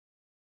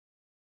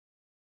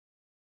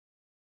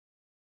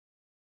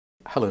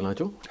Hello,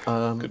 Nigel.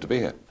 Good to be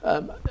here.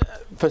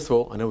 First of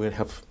all, I know we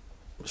have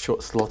a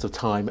short lot of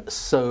time,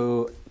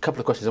 so a couple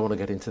of questions I want to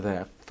get into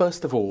there.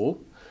 First of all,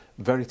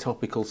 very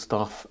topical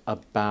stuff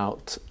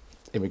about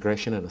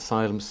immigration and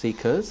asylum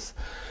seekers.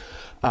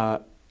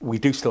 We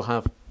do still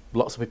have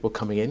lots of people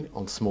coming in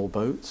on small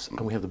boats,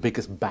 and we have the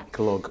biggest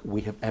backlog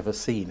we have ever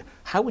seen.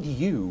 How would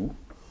you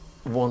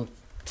want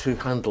to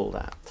handle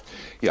that?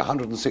 Yeah,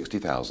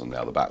 160,000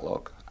 now, the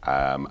backlog.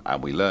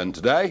 And we learned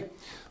today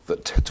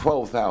that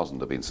 12,000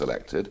 have been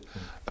selected,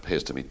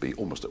 appears to me to be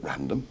almost at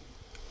random,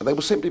 and they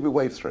will simply be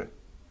waved through.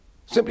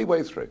 Simply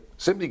waved through.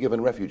 Simply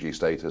given refugee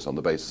status on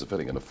the basis of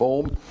filling in a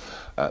form.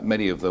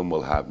 Many of them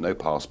will have no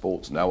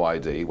passports, no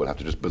ID, will have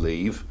to just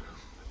believe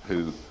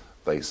who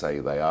they say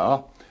they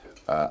are,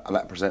 and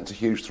that presents a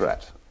huge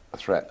threat. A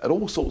threat at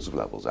all sorts of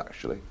levels,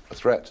 actually. A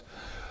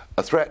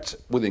threat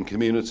within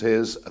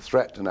communities, a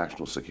threat to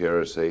national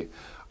security.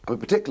 I mean,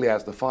 particularly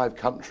as the 5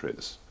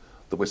 countries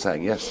that we're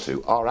saying yes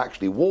to are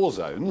actually war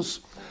zones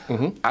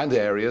and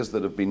areas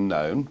that have been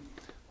known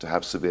to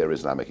have severe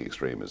Islamic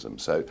extremism.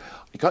 So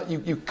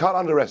you can't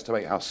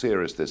underestimate how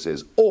serious this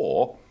is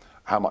or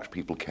how much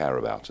people care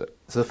about it.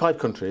 So the 5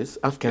 countries,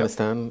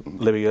 Afghanistan,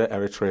 Libya,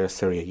 Eritrea,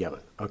 Syria,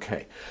 Yemen.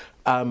 Okay.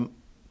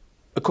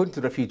 According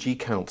to the Refugee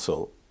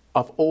Council,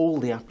 of all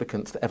the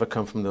applicants that ever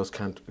come from those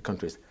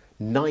countries,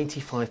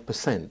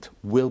 95%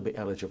 will be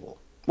eligible.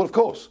 Well, of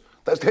course.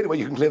 That's the only way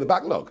you can clear the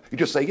backlog. You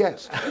just say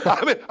yes.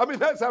 I mean,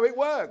 that's how it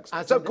works.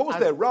 So, of course,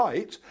 they're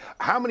right.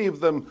 How many of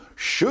them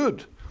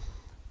should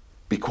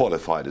be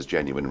qualified as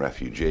genuine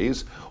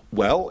refugees?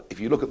 Well, if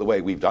you look at the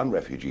way we've done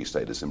refugee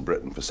status in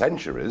Britain for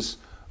centuries,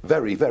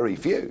 very, very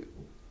few.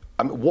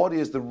 I mean, what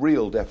is the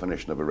real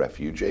definition of a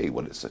refugee?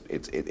 Well, it's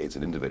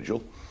an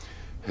individual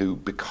who,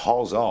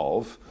 because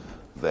of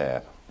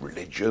their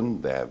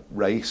religion, their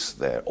race,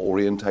 their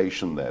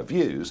orientation, their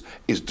views,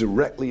 is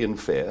directly in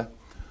fear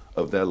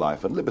of their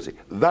life and liberty.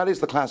 That is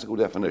the classical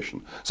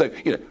definition. So,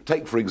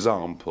 take, for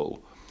example,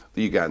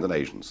 the Ugandan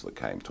Asians that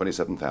came,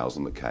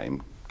 27,000 that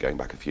came, going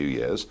back a few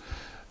years.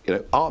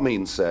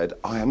 Armin said,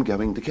 "I am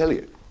going to kill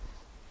you."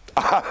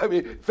 I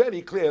mean,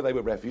 fairly clear they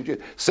were refugees.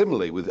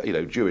 Similarly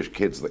with, Jewish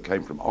kids that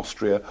came from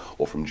Austria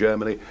or from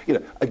Germany,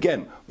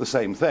 again, the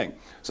same thing.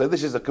 So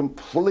this is a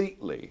complete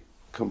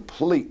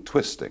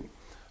twisting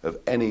of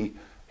any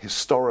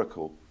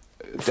historical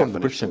from the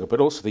British angle,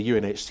 but also the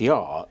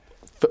UNHCR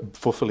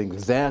fulfilling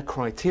their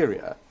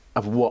criteria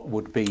of what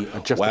would be a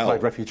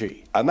justified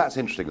refugee. And that's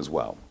interesting as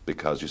well,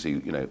 because you see,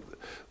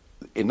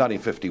 in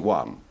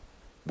 1951,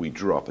 we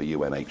drew up a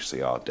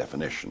UNHCR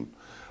definition,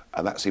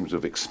 and that seems to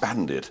have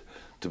expanded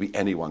to be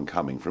anyone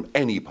coming from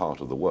any part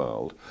of the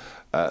world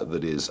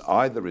that is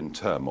either in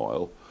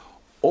turmoil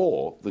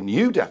or the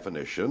new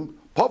definition,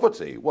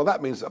 poverty. Well,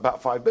 that means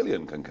about 5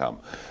 billion can come.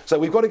 So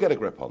we've got to get a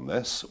grip on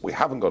this. We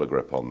haven't got a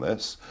grip on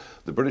this.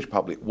 The British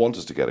public want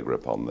us to get a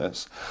grip on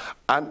this.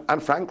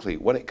 And frankly,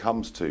 when it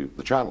comes to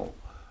the Channel,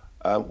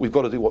 we've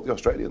got to do what the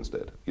Australians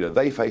did.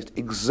 They faced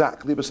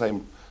exactly the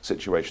same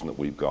situation that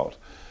we've got.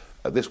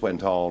 This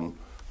went on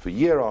for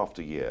year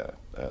after year.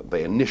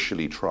 They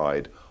initially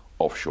tried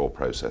offshore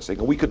processing,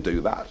 and we could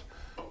do that.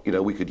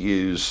 We could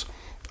use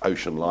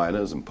ocean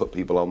liners and put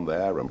people on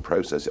there and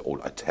process it,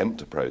 or attempt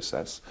to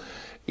process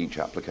each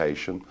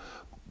application.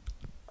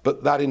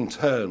 But that in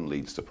turn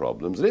leads to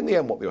problems. And in the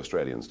end, what the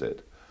Australians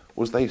did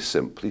was they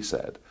simply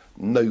said,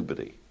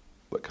 nobody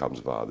that comes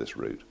via this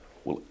route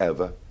will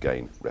ever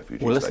gain refugee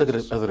status. Well, let's look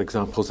at other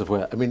examples of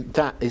where,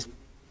 that is,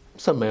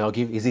 some may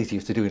argue, is easier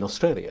to do in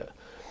Australia.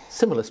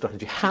 Similar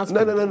strategy has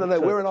been... No,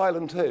 we're an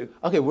island too.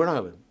 OK, we're an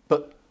island.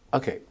 But,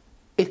 OK,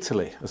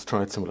 Italy has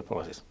tried similar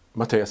policies.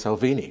 Matteo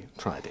Salvini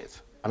tried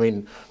it.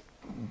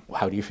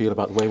 How do you feel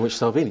about the way in which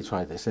Salvini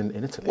tried this in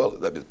Italy? Well,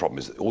 the problem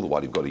is that all the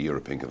while you've got a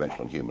European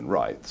Convention on Human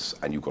Rights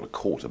and you've got a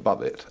court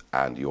above it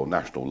and your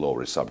national law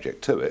is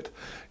subject to it,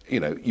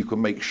 you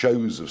can make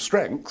shows of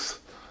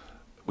strength,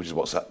 which is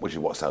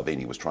what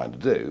Salvini was trying to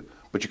do,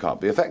 but you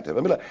can't be effective.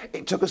 Look,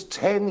 it took us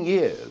 10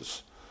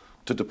 years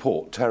to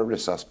deport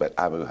terrorist suspect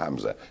Abu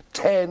Hamza.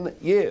 10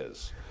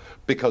 years.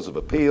 Because of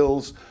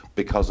appeals,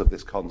 because of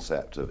this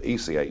concept of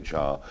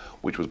ECHR,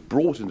 which was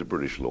brought into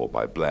British law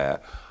by Blair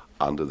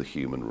under the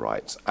Human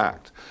Rights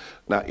Act.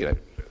 Now,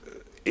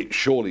 it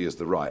surely is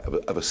the right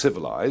of a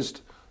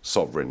civilised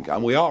sovereign,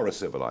 and we are a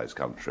civilised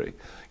country.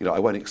 I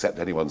won't accept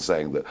anyone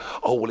saying that,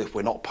 oh, well, if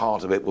we're not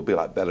part of it, we'll be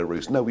like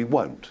Belarus. No, we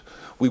won't.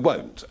 We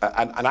won't.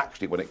 And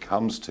actually, when it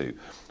comes to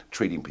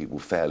treating people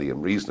fairly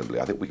and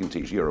reasonably, I think we can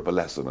teach Europe a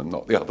lesson and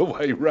not the other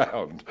way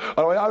round.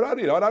 And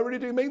I really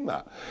do mean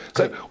that.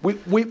 So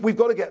we've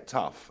got to get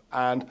tough.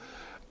 And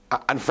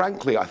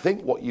frankly, I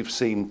think what you've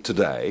seen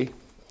today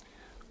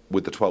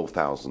with the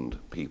 12,000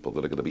 people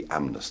that are going to be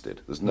amnestied,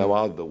 there's no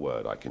other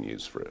word I can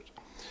use for it.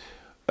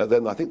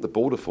 Then I think the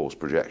Border Force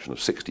projection of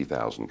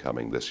 60,000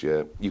 coming this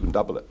year, you can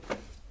double it.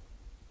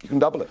 You can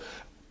double it.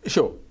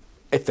 Sure.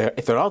 If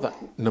there are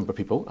that number of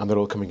people and they're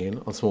all coming in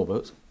on small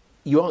boats,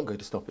 you aren't going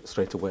to stop it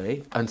straight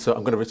away. And so I'm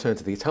going to return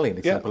to the Italian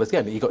example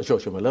again. You've got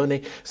Giorgio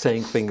Meloni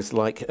saying things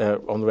like,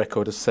 on the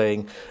record as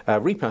saying,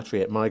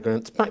 repatriate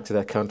migrants back to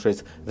their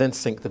countries, then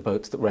sink the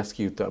boats that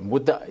rescued them.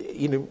 Would that,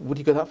 would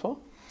you go that far?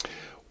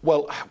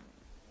 Well,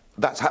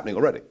 that's happening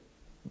already.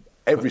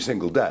 Every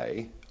single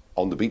day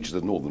on the beaches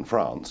of northern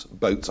France,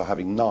 boats are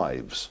having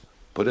knives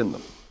put in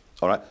them.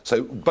 All right?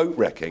 So boat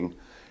wrecking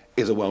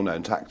is a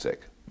well-known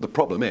tactic. The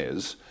problem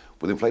is,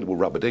 with inflatable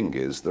rubber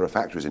dinghies, there are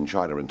factories in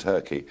China and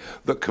Turkey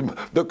that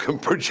can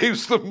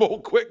produce them more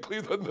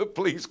quickly than the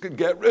police can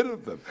get rid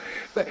of them.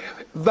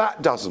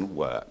 That doesn't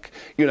work.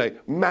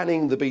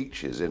 Manning the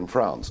beaches in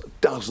France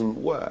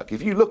doesn't work.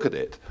 If you look at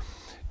it,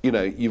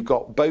 you've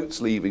got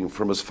boats leaving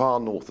from as far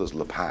north as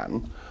Le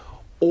Pan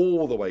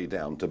all the way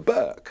down to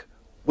Berck,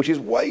 which is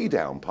way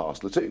down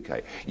past Le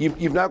Touquet.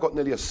 You've now got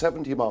nearly a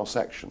 70-mile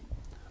section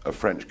of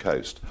French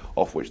coast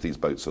off which these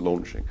boats are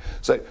launching.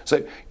 So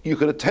you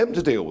can attempt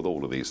to deal with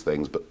all of these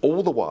things, but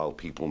all the while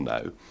people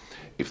know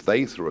if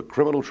they, through a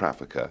criminal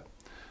trafficker,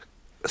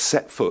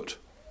 set foot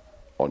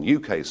on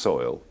UK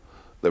soil,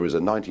 there is a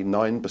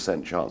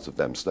 99% chance of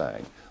them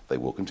staying. They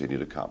will continue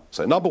to come.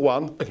 So number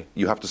one,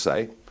 you have to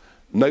say,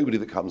 nobody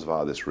that comes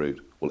via this route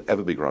will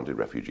ever be granted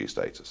refugee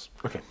status.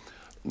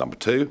 Number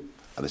two,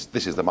 and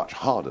this is the much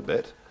harder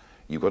bit,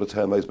 you've got to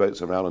turn those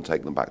boats around and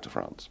take them back to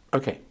France.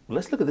 Okay, well,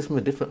 let's look at this from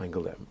a different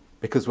angle then,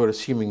 because we're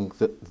assuming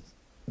that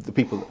the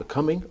people that are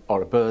coming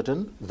are a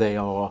burden. They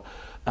are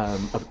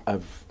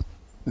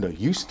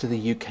used to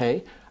the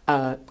UK.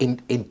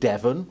 In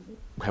Devon,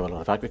 we have a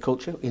lot of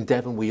agriculture. In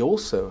Devon, we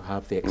also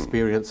have the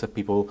experience of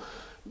people,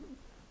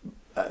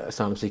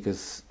 asylum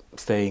seekers,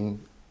 staying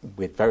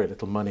with very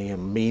little money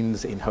and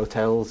means in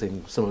hotels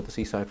in some of the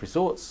seaside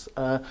resorts.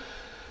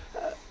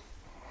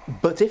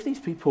 But if these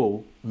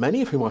people,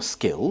 many of whom are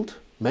skilled,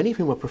 many of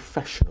whom are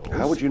professionals...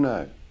 How would you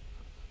know?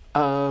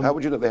 How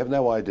would you know? They have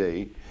no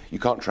ID. You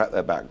can't track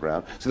their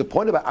background. So the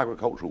point about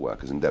agricultural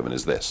workers in Devon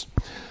is this,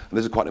 and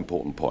this is quite an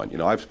important point.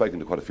 I've spoken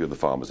to quite a few of the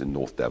farmers in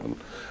North Devon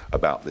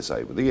about this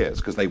over the years,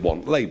 because they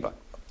want labour.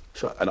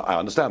 Sure. And I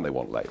understand they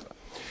want labour.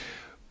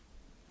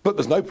 But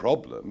there's no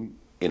problem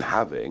in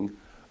having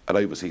an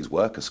overseas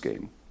worker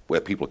scheme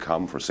where people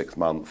come for a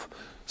 6-month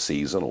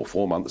season or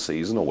 4-month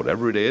season or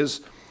whatever it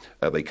is.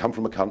 They come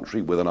from a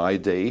country with an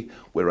ID.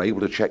 We're able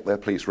to check their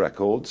police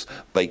records.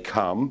 They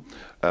come.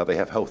 They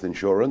have health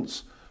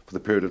insurance for the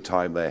period of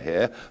time they're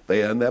here.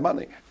 They earn their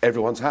money.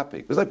 Everyone's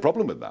happy. There's no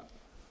problem with that.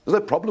 There's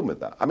no problem with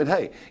that. I mean,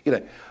 hey,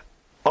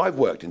 I've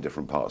worked in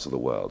different parts of the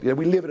world.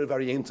 We live in a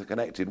very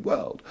interconnected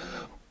world.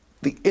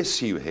 The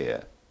issue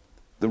here,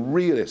 the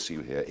real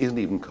issue here, isn't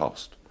even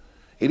cost.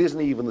 It isn't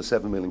even the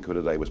 7 million quid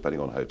a day we're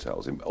spending on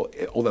hotels,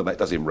 although that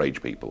does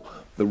enrage people.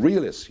 The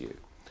real issue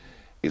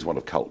is one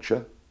of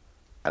culture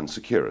and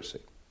security.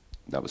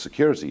 Now, the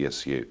security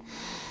issue,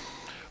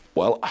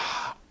 well,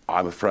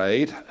 I'm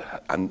afraid,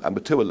 and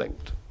the two are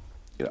linked.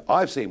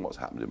 I've seen what's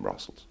happened in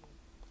Brussels.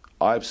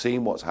 I've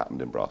seen what's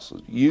happened in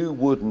Brussels. You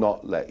would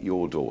not let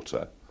your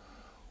daughter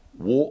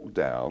walk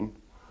down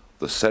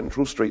the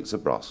central streets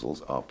of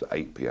Brussels after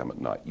 8 p.m.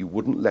 at night. You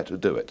wouldn't let her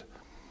do it,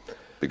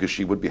 because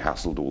she would be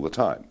hassled all the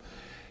time.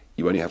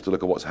 You only have to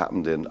look at what's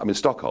happened in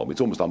Stockholm.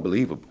 It's almost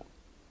unbelievable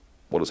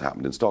what has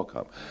happened in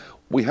Stockholm.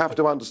 We have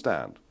to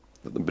understand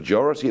that the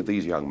majority of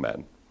these young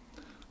men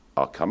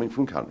are coming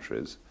from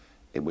countries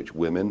in which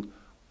women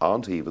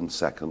aren't even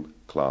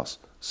second-class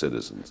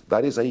citizens.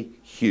 That is a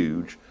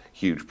huge,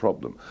 huge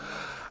problem.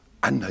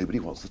 And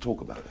nobody wants to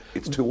talk about it.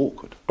 It's too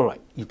awkward. All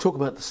right, you talk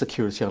about the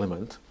security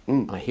element.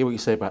 I hear what you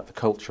say about the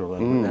cultural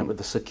element there, but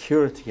the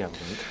security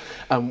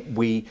element,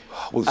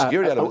 well, the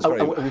security element is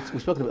very...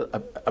 We've spoken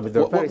about...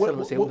 there are various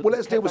elements here. Well,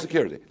 let's deal with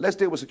security. Let's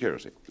deal with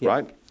security,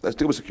 right? Let's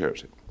deal with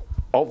security.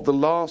 Of the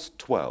last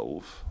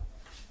 12...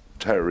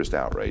 terrorist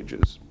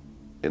outrages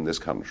in this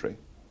country,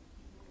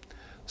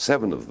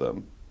 7 of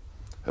them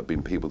have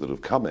been people that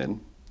have come in,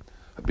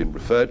 have been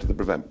referred to the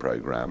Prevent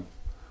programme.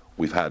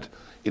 We've had,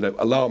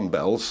 alarm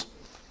bells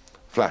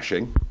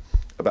flashing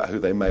about who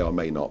they may or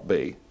may not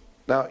be.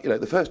 Now,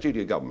 the first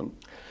duty of government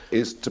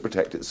is to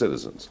protect its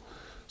citizens.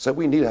 So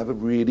we need to have a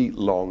really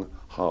long,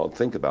 hard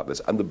think about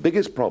this. And the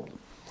biggest problem,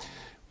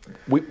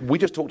 we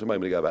just talked a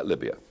moment ago about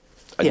Libya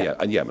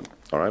and Yemen,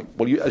 all right?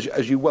 Well,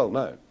 as you well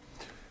know,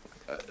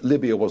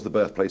 Libya was the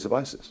birthplace of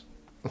ISIS.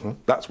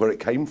 That's where it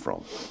came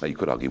from. Now, you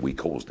could argue we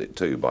caused it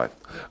too by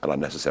an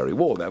unnecessary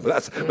war there,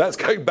 but that's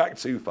going back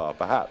too far,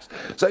 perhaps.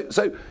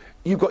 So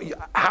you've got...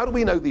 How do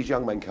we know these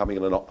young men coming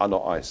in are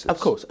not ISIS? Of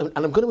course, and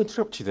I'm going to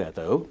interrupt you there,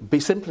 though,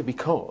 simply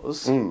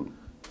because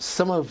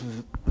some of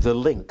the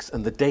links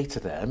and the data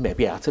there may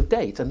be out of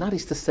date, and that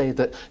is to say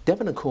that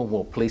Devon and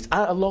Cornwall Police,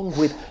 along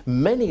with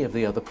many of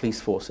the other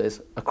police forces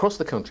across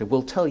the country,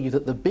 will tell you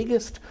that the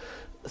biggest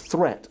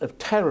threat of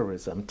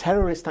terrorism,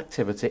 terrorist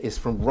activity, is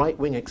from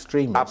right-wing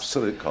extremists.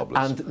 Absolute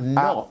cobblers. And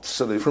not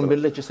from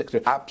religious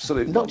extremists.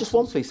 Absolute Not just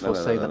one police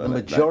force saying that, the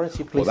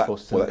majority of police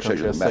forces in the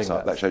country are saying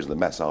that. That shows you the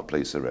mess our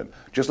police are in.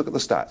 Just look at the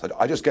stats.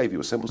 I just gave you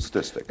a simple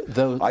statistic.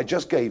 I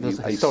just gave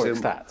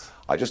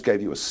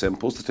you a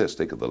simple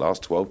statistic of the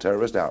last 12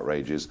 terrorist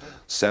outrages.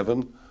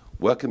 7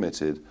 were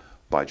committed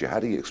by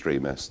jihadi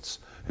extremists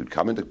who'd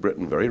come into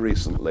Britain very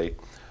recently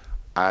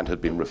and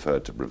had been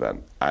referred to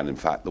Prevent. And in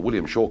fact, the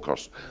William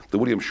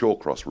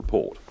Shawcross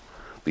report,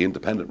 the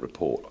independent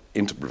report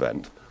into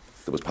Prevent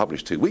that was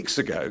published 2 weeks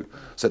ago,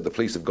 said the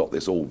police have got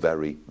this all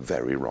very,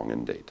 very wrong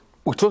indeed.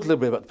 We talked a little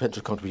bit about the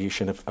pension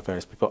contribution of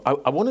various people.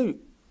 I want to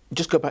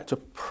just go back to a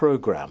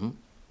programme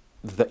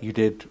that you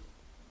did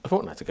a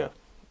fortnight ago,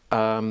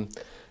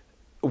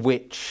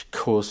 which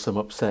caused some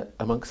upset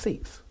among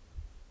Sikhs.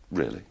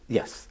 Really?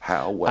 Yes.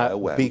 How? Where?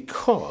 When?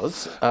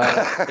 Because,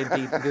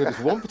 indeed, there was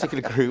one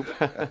particular group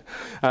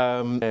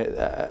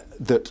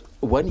that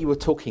when you were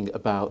talking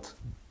about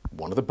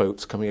one of the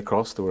boats coming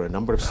across, there were a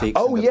number of Sikhs.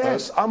 Oh, in the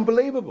yes, boat.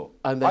 unbelievable.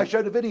 And then I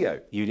showed a video.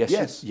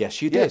 Yes,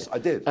 you did. Yes, I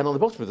did. And on the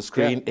bottom of the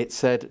screen, it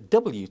said,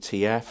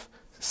 WTF,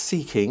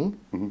 seeking,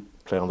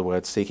 play on the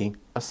word seeking,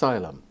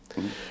 asylum.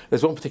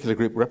 There's one particular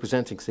group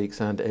representing Sikhs,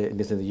 and it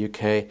is in the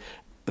UK,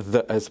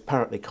 that has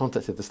apparently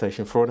contacted the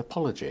station for an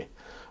apology.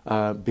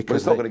 But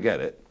it's not going to get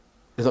it.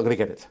 It's not going to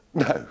get it?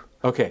 No.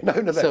 Okay. No.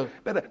 So,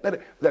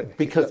 no.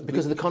 Because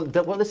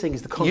of what they're saying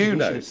is the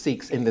contribution of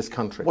Sikhs in this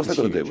country. What's that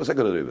going to do? What's that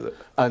going to do with it?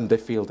 And they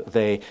feel that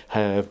they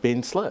have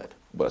been slurred.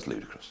 Well, that's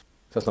ludicrous.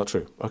 That's not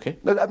true. Okay.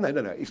 No.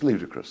 It's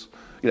ludicrous.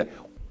 You know,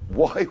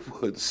 why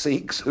would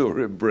Sikhs who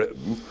are in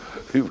Britain,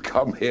 who've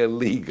come here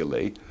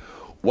legally,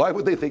 why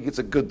would they think it's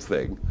a good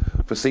thing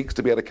for Sikhs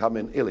to be able to come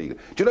in illegally?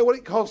 Do you know what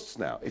it costs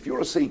now? If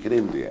you're a Sikh in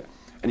India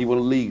and you will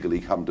legally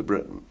come to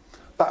Britain,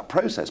 that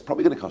process is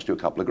probably going to cost you a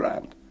couple of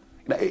grand.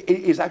 You know, it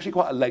is actually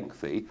quite a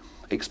lengthy,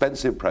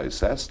 expensive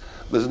process.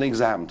 There's an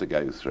exam to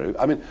go through.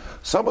 I mean,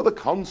 some of the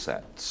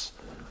concepts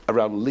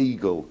around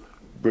legal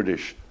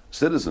British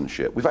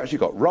citizenship we've actually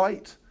got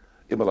right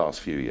in the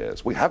last few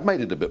years. We have made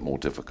it a bit more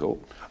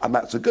difficult, and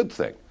that's a good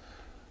thing.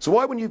 So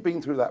why, when you've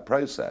been through that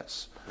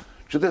process,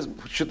 should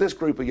this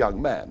group of young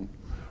men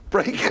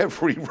break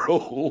every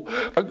rule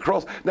and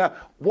cross? Now,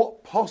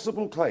 what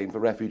possible claim for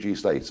refugee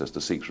status do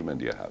Sikhs from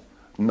India have?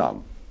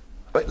 None.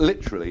 But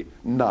literally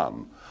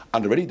none,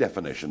 under any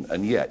definition,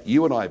 and yet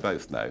you and I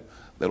both know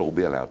they'll all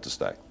be allowed to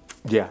stay.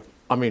 Yeah,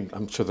 I mean,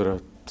 I'm sure there are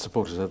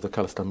supporters of the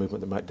Khalistan movement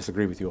that might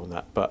disagree with you on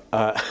that, but...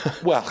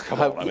 well, come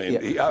on, I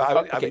mean,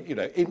 yeah. I mean, you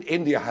know,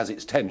 India has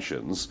its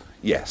tensions,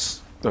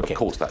 yes, okay. Of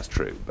course that's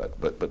true,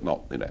 but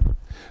not, you know,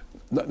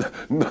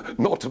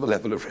 not to the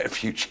level of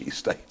refugee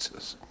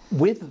status.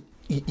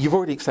 You've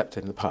already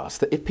accepted in the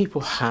past that if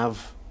people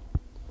have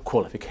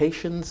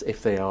qualifications,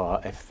 if they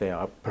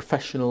are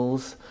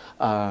professionals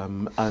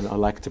and are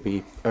likely to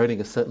be earning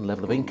a certain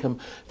level of income,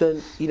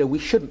 then we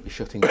shouldn't be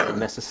shutting down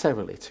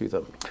necessarily to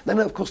them. No,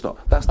 of course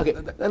not. That's okay.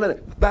 No.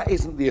 That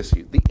isn't the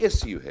issue. The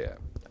issue here.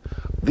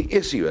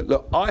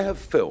 Look, I have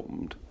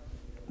filmed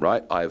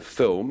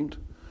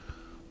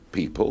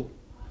people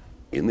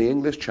in the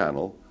English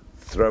Channel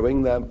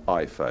throwing their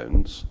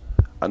iPhones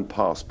and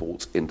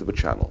passports into the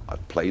channel.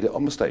 I've played it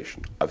on the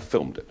station. I've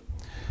filmed it.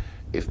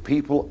 If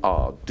people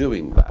are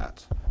doing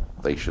that,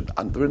 they should,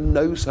 under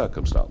no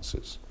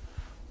circumstances,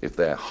 if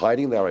they're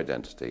hiding their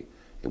identity,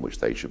 in which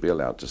they should be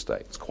allowed to stay.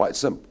 It's quite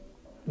simple.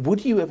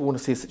 Would you ever want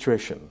to see a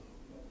situation,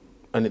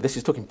 and this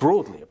is talking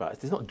broadly about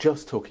it, it's not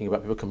just talking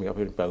about people coming up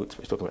in boats,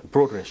 but it's talking about the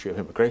broader issue of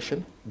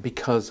immigration,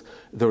 because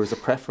there is a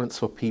preference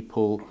for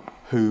people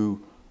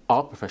who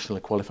are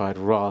professionally qualified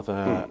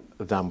rather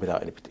than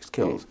without any particular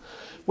skills,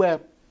 where,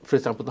 for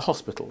example, the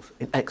hospitals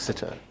in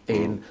Exeter,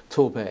 in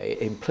Torbay,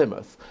 in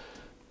Plymouth,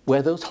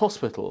 where those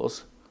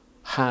hospitals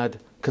had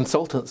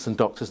consultants and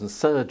doctors and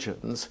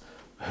surgeons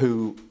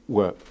who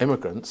were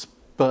immigrants,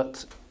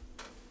 but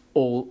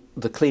all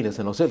the cleaners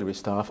and auxiliary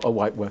staff are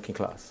white working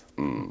class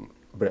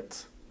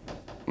Brits.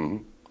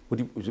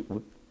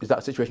 Is that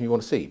a situation you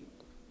want to see?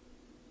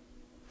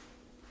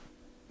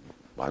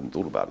 I hadn't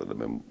thought about it. I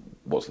mean,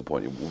 what's the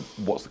point?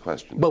 What's the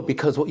question? Well,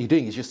 because what you're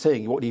doing is you're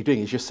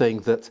saying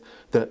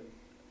that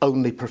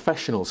only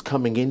professionals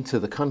coming into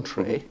the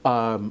country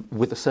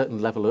with a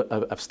certain level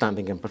of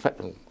standing and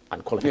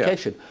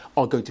qualification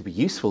are going to be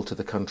useful to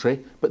the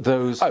country, but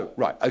those... Oh,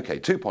 right, okay,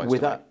 2 points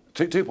to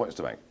make. Two points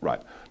to make,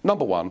 right.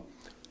 Number one,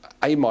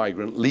 a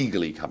migrant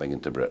legally coming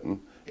into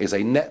Britain is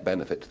a net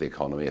benefit to the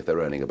economy if they're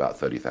earning about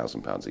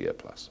 £30,000 a year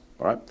plus,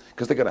 all right?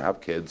 Because they're going to have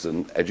kids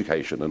and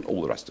education and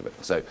all the rest of it.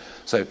 So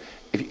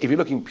if you're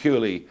looking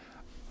purely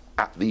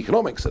at the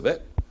economics of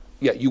it,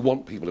 yeah, you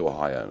want people who are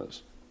high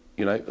earners.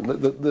 You know,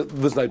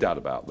 there's no doubt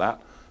about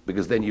that,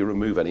 because then you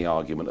remove any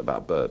argument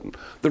about burden.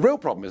 The real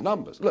problem is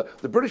numbers.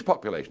 Look, the British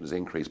population has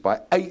increased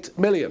by 8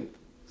 million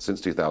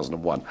since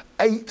 2001.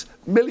 8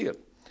 million.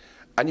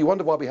 And you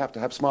wonder why we have to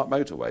have smart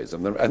motorways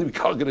and we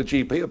can't get a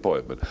GP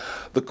appointment.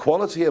 The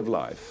quality of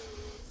life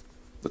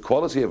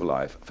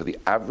for the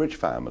average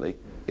family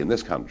in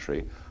this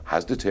country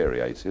has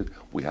deteriorated.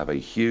 We have a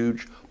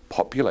huge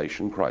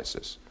population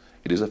crisis.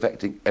 It is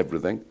affecting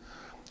everything.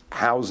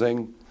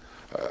 Housing,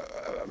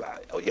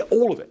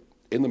 all of it,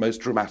 in the most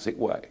dramatic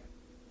way.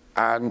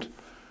 And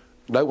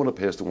no one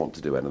appears to want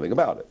to do anything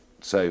about it.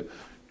 So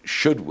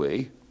should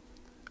we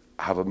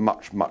have a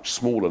much, much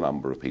smaller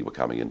number of people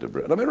coming into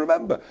Britain? I mean,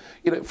 remember,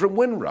 from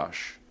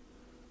Windrush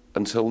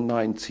until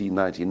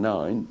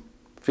 1999,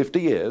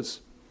 50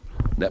 years,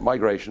 net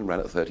migration ran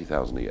at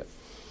 30,000 a year.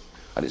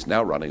 And it's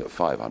now running at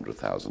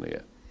 500,000 a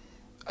year.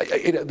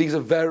 These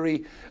are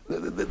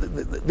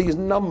these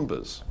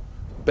numbers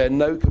bear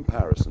no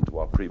comparison to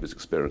our previous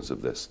experience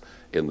of this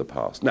in the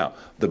past. Now,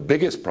 the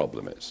biggest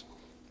problem is,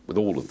 with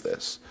all of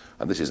this,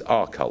 and this is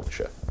our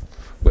culture,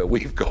 where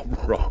we've gone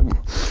wrong,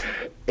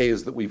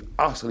 is that we've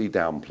utterly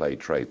downplayed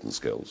trade and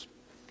skills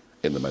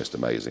in the most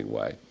amazing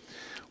way.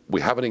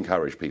 We haven't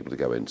encouraged people to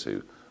go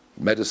into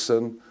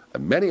medicine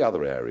and many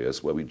other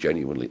areas where we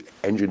genuinely,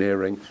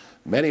 engineering,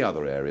 many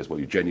other areas where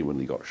we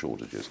genuinely got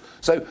shortages.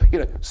 So,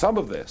 some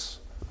of this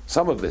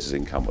is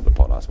incumbent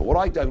upon us. But what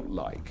I don't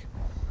like,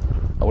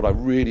 and what I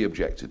really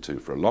objected to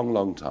for a long,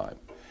 long time,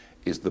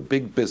 is the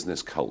big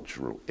business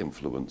cultural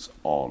influence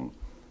on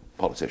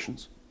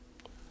politicians.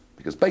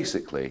 Because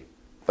basically,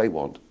 they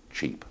want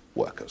cheap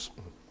workers.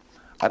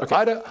 And okay.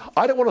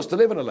 I don't want us to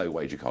live in a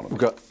low-wage economy. We've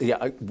got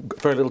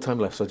very little time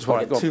left, so I just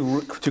want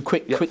to get two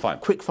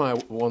quick fire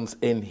ones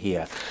in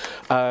here.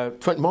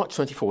 March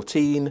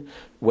 2014,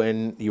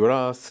 when you were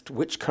asked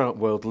which current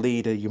world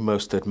leader you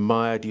most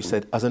admired, you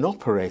said, as an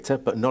operator,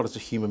 but not as a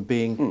human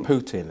being,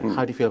 Putin.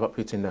 How do you feel about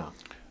Putin now?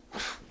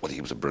 Well,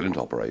 he was a brilliant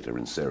operator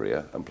in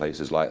Syria and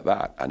places like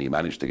that, and he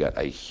managed to get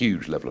a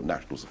huge level of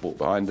national support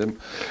behind him.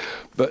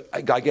 But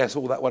I guess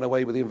all that went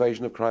away with the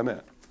invasion of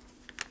Crimea.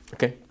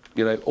 Okay.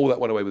 All that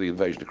went away with the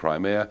invasion of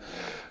Crimea.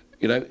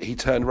 He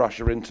turned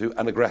Russia into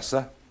an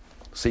aggressor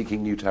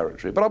seeking new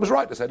territory. But I was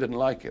right to say I didn't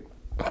like him.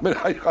 I mean,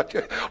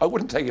 I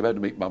wouldn't take him home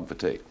to meet mum for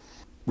tea.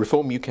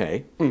 Reform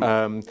UK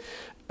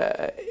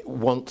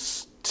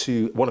wants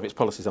to, one of its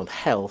policies on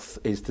health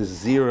is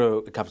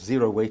to have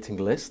zero waiting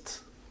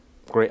lists.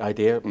 Great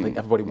idea. I think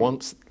everybody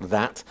wants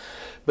that.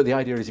 But the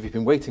idea is if you've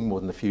been waiting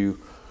more than a few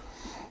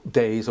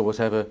days or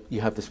whatever,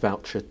 you have this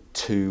voucher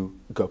to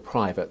go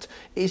private.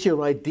 Is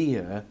your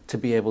idea to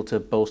be able to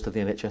bolster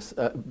the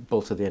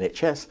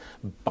NHS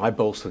by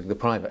bolstering the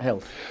private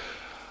health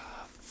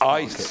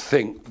market?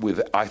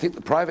 I think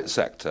the private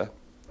sector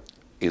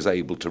is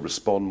able to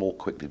respond more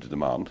quickly to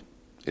demand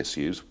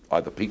issues,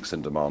 either peaks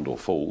in demand or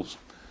falls,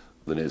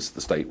 than is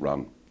the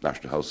state-run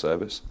National Health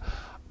Service.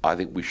 I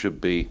think we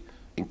should be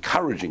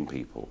encouraging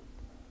people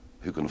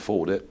who can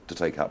afford it to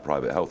take out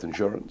private health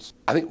insurance.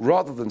 I think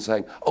rather than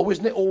saying, oh,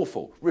 isn't it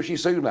awful, Rishi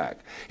Sunak,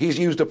 he's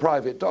used a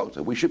private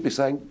doctor, we should be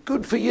saying,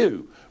 good for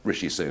you,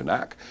 Rishi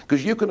Sunak,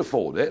 because you can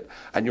afford it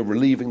and you're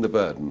relieving the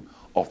burden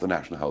off the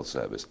National Health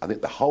Service. I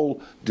think the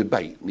whole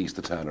debate needs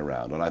to turn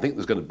around, and I think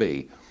there's going to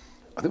be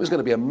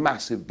a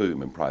massive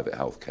boom in private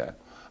healthcare.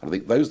 And I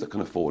think those that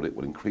can afford it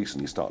will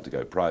increasingly start to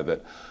go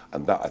private,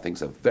 and that I think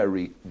is a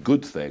very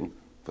good thing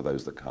for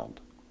those that can't.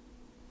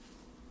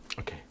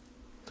 Okay.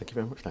 Thank you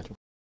very much, Nigel.